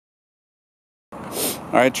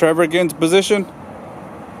All right, Trevor, get into position.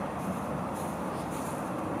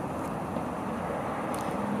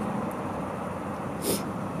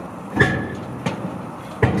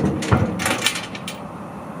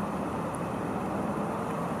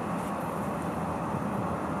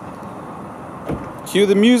 Cue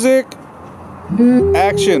the music.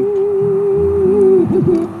 Action.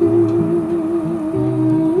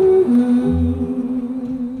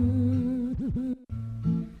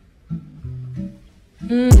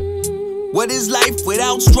 What is life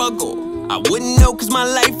without struggle? I wouldn't know, cause my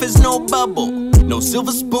life is no bubble. No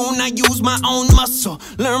silver spoon, I use my own muscle.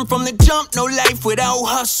 Learn from the jump, no life without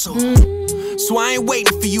hustle. So I ain't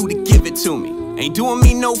waiting for you to give it to me. Ain't doing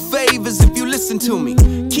me no favors if you listen to me.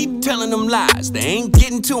 Keep telling them lies, they ain't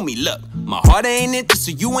getting to me. Look, my heart ain't empty,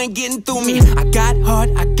 so you ain't getting through me. I got heart,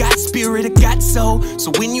 I got spirit, I got soul.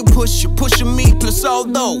 So when you push, you're pushing me plus all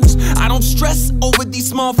those. I don't stress over these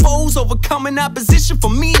small foes. Overcoming opposition for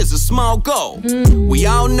me is a small goal. We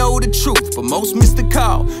all know the truth, but most miss the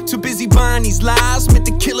call. Too busy buying these lies meant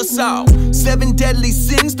to kill us all. 7 deadly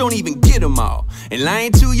sins, don't even get them all. And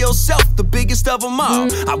lying to yourself, the biggest of them all.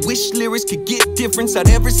 I wish lyrics could get difference out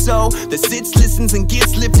every soul that sits, listens, and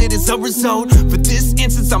gets lifted as a result. For this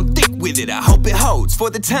instance, I'm thick with it, I hope it holds. For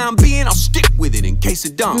the time being, I'll stick with it in case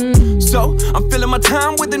it don't. So, I'm filling my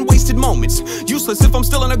time within wasted moments. Useless if I'm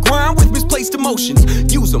still on the grind with misplaced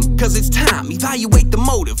emotions. Use them, cause it's time, evaluate the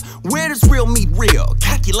motive. Where does real meet real?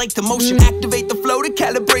 Calculate the motion, activate the flow. The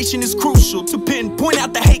calibration is crucial to pinpoint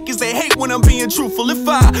out the hate, cause they hate when I'm being truthful. If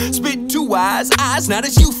I spit 2 eyes not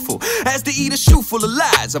as youthful as to eat a shoe full of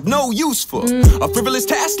lies I've no use for. A frivolous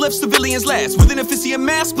task left civilians last within a officiant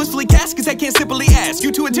mask, blissfully cast, cause I can't simply ask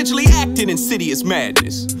you to intentionally act in insidious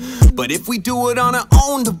madness. But if we do it on our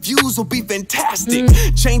own, the views will be fantastic.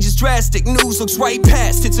 Change is drastic, news looks right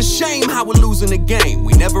past. It's a shame how we're losing the game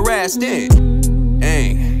we never asked in.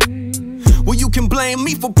 Dang. Well, you can blame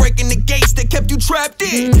me for breaking the gates that kept you trapped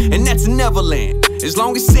in, and that's a Neverland. As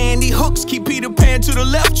long as Sandy Hooks keep Peter Pan to the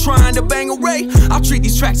left trying to bang away, I'll treat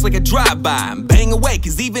these tracks like a drive-by and bang away.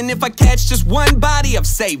 Cause even if I catch just one body, I've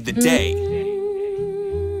saved the day.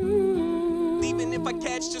 Even if I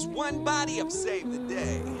catch just one body, I've saved the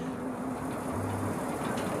day.